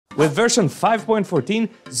With version 5.14,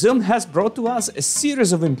 Zoom has brought to us a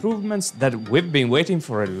series of improvements that we've been waiting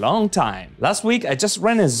for a long time. Last week I just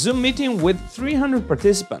ran a Zoom meeting with 300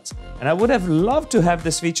 participants, and I would have loved to have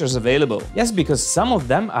these features available. Yes, because some of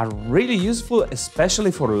them are really useful,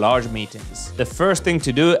 especially for large meetings. The first thing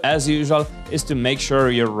to do, as usual, is to make sure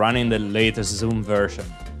you're running the latest Zoom version.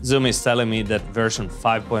 Zoom is telling me that version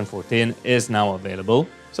 5.14 is now available,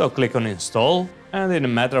 so click on Install, and in a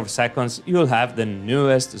matter of seconds you'll have the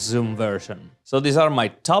newest Zoom version. So these are my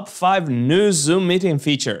top 5 new Zoom meeting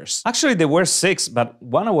features. Actually there were 6, but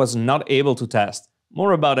one I was not able to test.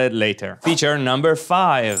 More about it later. Feature number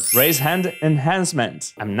 5. Raise hand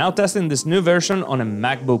enhancement. I'm now testing this new version on a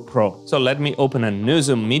MacBook Pro. So let me open a new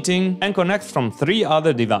Zoom meeting and connect from 3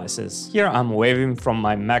 other devices. Here I'm waving from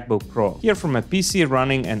my MacBook Pro. Here from a PC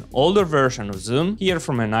running an older version of Zoom. Here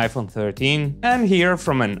from an iPhone 13. And here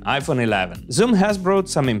from an iPhone 11. Zoom has brought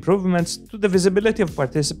some improvements to the visibility of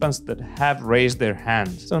participants that have raised their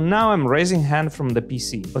hand. So now I'm raising hand from the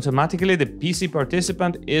PC. Automatically the PC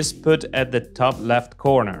participant is put at the top left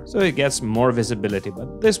corner, so it gets more visibility,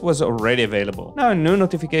 but this was already available. Now a new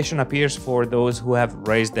notification appears for those who have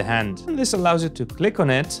raised the hand, and this allows you to click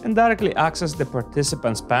on it and directly access the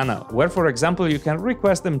participants panel, where for example you can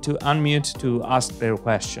request them to unmute to ask their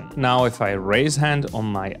question. Now if I raise hand on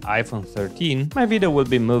my iPhone 13, my video will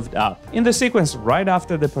be moved up, in the sequence right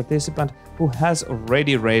after the participant who has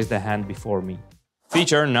already raised a hand before me.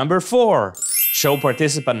 Feature number 4. Show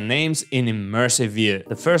participant names in immersive view.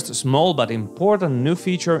 The first small but important new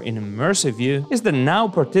feature in immersive view is that now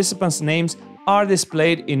participants' names are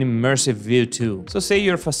displayed in immersive view too. So say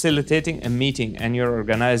you're facilitating a meeting and you're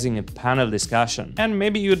organizing a panel discussion, and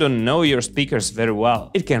maybe you don't know your speakers very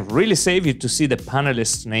well. It can really save you to see the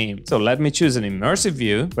panelist's name. So let me choose an immersive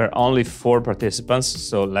view where only 4 participants,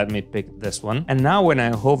 so let me pick this one. And now when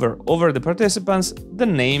I hover over the participants, the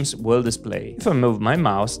names will display. If I move my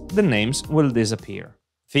mouse, the names will disappear.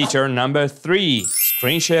 Feature number 3.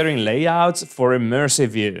 Screen sharing layouts for immersive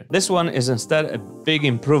view. This one is instead a big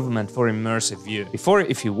improvement for immersive view. Before,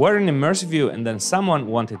 if you were in immersive view and then someone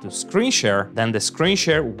wanted to screen share, then the screen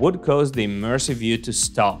share would cause the immersive view to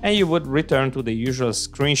stop, and you would return to the usual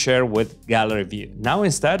screen share with gallery view. Now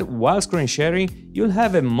instead, while screen sharing, you'll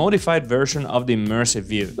have a modified version of the immersive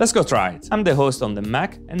view. Let's go try it. I'm the host on the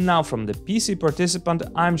Mac, and now from the PC participant,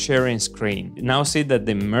 I'm sharing screen. You now see that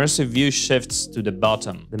the immersive view shifts to the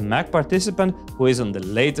bottom. The Mac participant, who is on the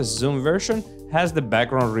latest Zoom version, has the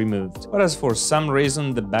background removed. But as for some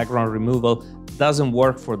reason the background removal doesn't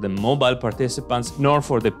work for the mobile participants nor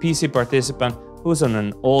for the PC participant who's on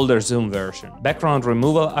an older Zoom version. Background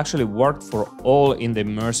removal actually worked for all in the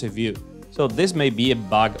immersive view. So this may be a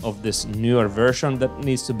bug of this newer version that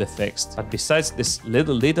needs to be fixed. But besides this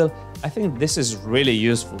little detail, I think this is really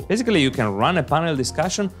useful. Basically, you can run a panel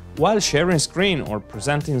discussion while sharing screen or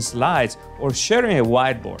presenting slides or sharing a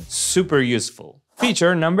whiteboard. Super useful.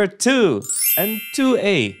 Feature number 2 and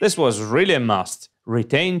 2A. This was really a must.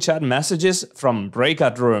 Retain chat messages from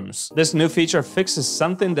breakout rooms. This new feature fixes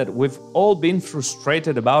something that we've all been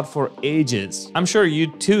frustrated about for ages. I'm sure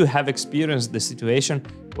you too have experienced the situation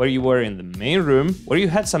where you were in the main room, where you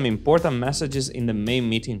had some important messages in the main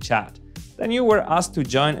meeting chat. Then you were asked to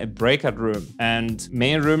join a breakout room, and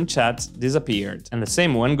main room chat disappeared. And the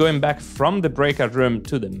same when going back from the breakout room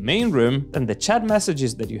to the main room, then the chat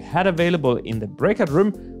messages that you had available in the breakout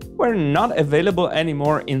room were not available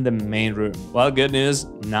anymore in the main room. Well, good news,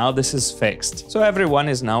 now this is fixed. So everyone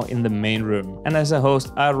is now in the main room. And as a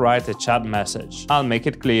host, I'll write a chat message. I'll make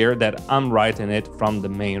it clear that I'm writing it from the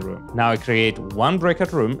main room. Now I create one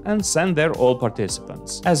breakout room and send there all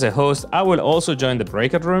participants. As a host, I will also join the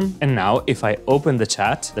breakout room. And now if I open the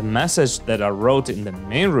chat, the message that I wrote in the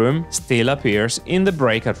main room still appears in the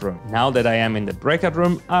breakout room. Now that I am in the breakout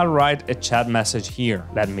room, I'll write a chat message here.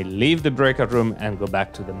 Let me leave the breakout room and go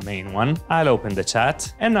back to the main one. I'll open the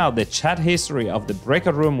chat, and now the chat history of the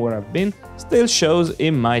breakout room where I've been still shows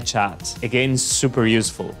in my chat. Again, super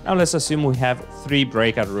useful. Now let's assume we have 3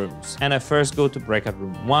 breakout rooms, and I first go to breakout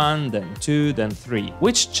room 1, then 2, then 3.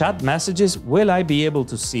 Which chat messages will I be able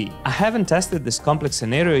to see? I haven't tested this complex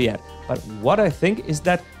scenario yet, but what I think is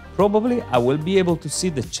that probably I will be able to see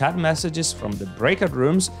the chat messages from the breakout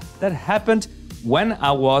rooms that happened when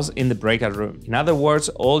I was in the breakout room. In other words,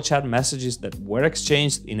 all chat messages that were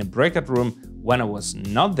exchanged in a breakout room when I was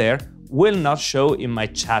not there will not show in my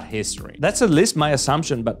chat history. That's at least my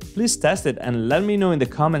assumption, but please test it and let me know in the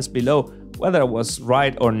comments below whether I was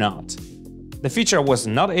right or not. The feature I was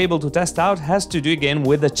not able to test out has to do again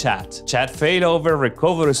with the chat. Chat failover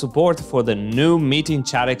recovery support for the new meeting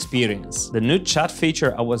chat experience. The new chat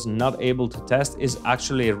feature I was not able to test is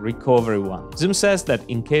actually a recovery one. Zoom says that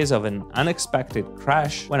in case of an unexpected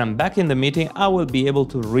crash, when I'm back in the meeting, I will be able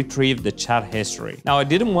to retrieve the chat history. Now, I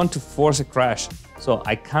didn't want to force a crash, so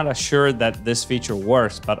I can't assure that this feature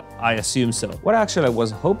works, but I assume so. What actually I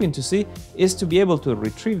was hoping to see is to be able to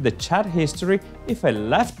retrieve the chat history if I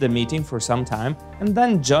left the meeting for some time and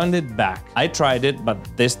then joined it back. I tried it, but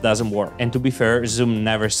this doesn't work. And to be fair, Zoom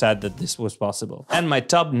never said that this was possible. And my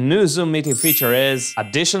top new Zoom meeting feature is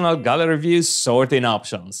additional gallery view sorting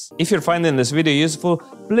options. If you're finding this video useful,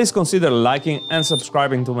 please consider liking and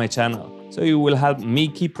subscribing to my channel, so you will help me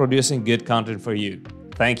keep producing good content for you.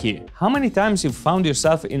 Thank you. How many times you found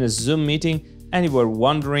yourself in a Zoom meeting and you were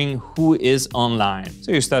wondering who is online?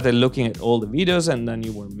 So you started looking at all the videos and then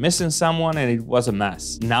you were missing someone and it was a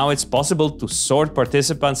mess. Now it's possible to sort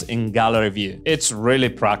participants in gallery view. It's really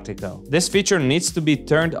practical. This feature needs to be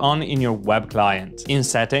turned on in your web client. In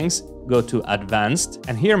settings, go to Advanced,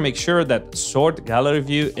 and here make sure that Sort Gallery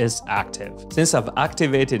View is active. Since I've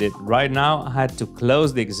activated it right now, I had to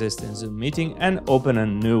close the existing Zoom meeting and open a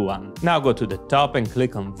new one. Now go to the top and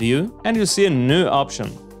click on View, and you'll see a new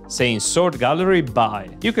option saying Sort Gallery by.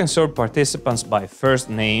 You can sort participants by first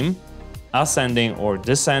name, ascending or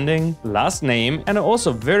descending, last name, and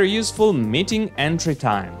also very useful meeting entry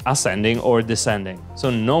time, ascending or descending. So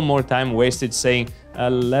no more time wasted saying,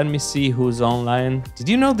 let me see who's online. Did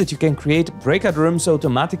you know that you can create breakout rooms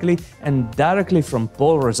automatically and directly from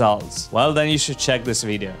poll results? Well, then you should check this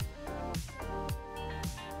video.